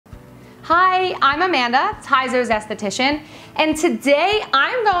Hi, I'm Amanda, TiZO's esthetician, and today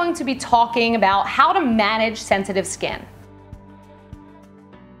I'm going to be talking about how to manage sensitive skin.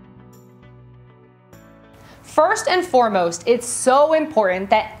 First and foremost, it's so important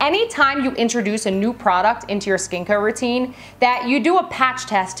that anytime you introduce a new product into your skincare routine, that you do a patch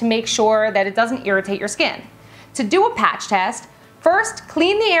test to make sure that it doesn't irritate your skin. To do a patch test, first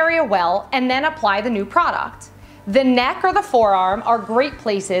clean the area well and then apply the new product. The neck or the forearm are great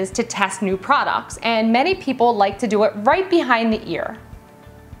places to test new products, and many people like to do it right behind the ear.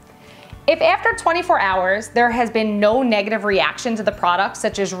 If after 24 hours there has been no negative reaction to the product,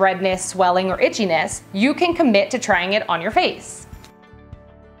 such as redness, swelling, or itchiness, you can commit to trying it on your face.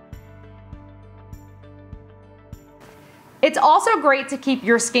 It's also great to keep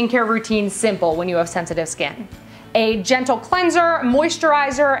your skincare routine simple when you have sensitive skin. A gentle cleanser,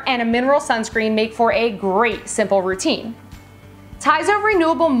 moisturizer, and a mineral sunscreen make for a great simple routine. TiZO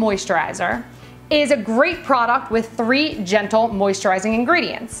Renewable Moisturizer is a great product with 3 gentle moisturizing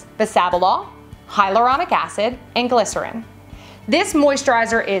ingredients: bisabolol, hyaluronic acid, and glycerin. This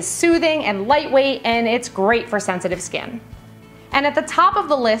moisturizer is soothing and lightweight, and it's great for sensitive skin. And at the top of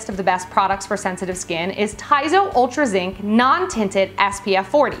the list of the best products for sensitive skin is TiZO Ultra Zinc Non-Tinted SPF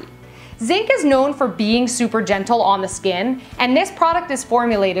 40. Zinc is known for being super gentle on the skin, and this product is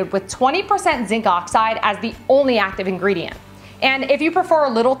formulated with 20% zinc oxide as the only active ingredient. And if you prefer a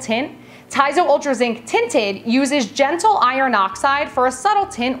little tint, TiZO Ultra Zinc Tinted uses gentle iron oxide for a subtle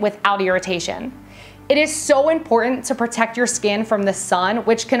tint without irritation. It is so important to protect your skin from the sun,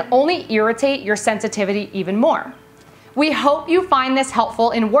 which can only irritate your sensitivity even more. We hope you find this helpful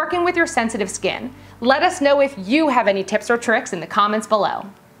in working with your sensitive skin. Let us know if you have any tips or tricks in the comments below.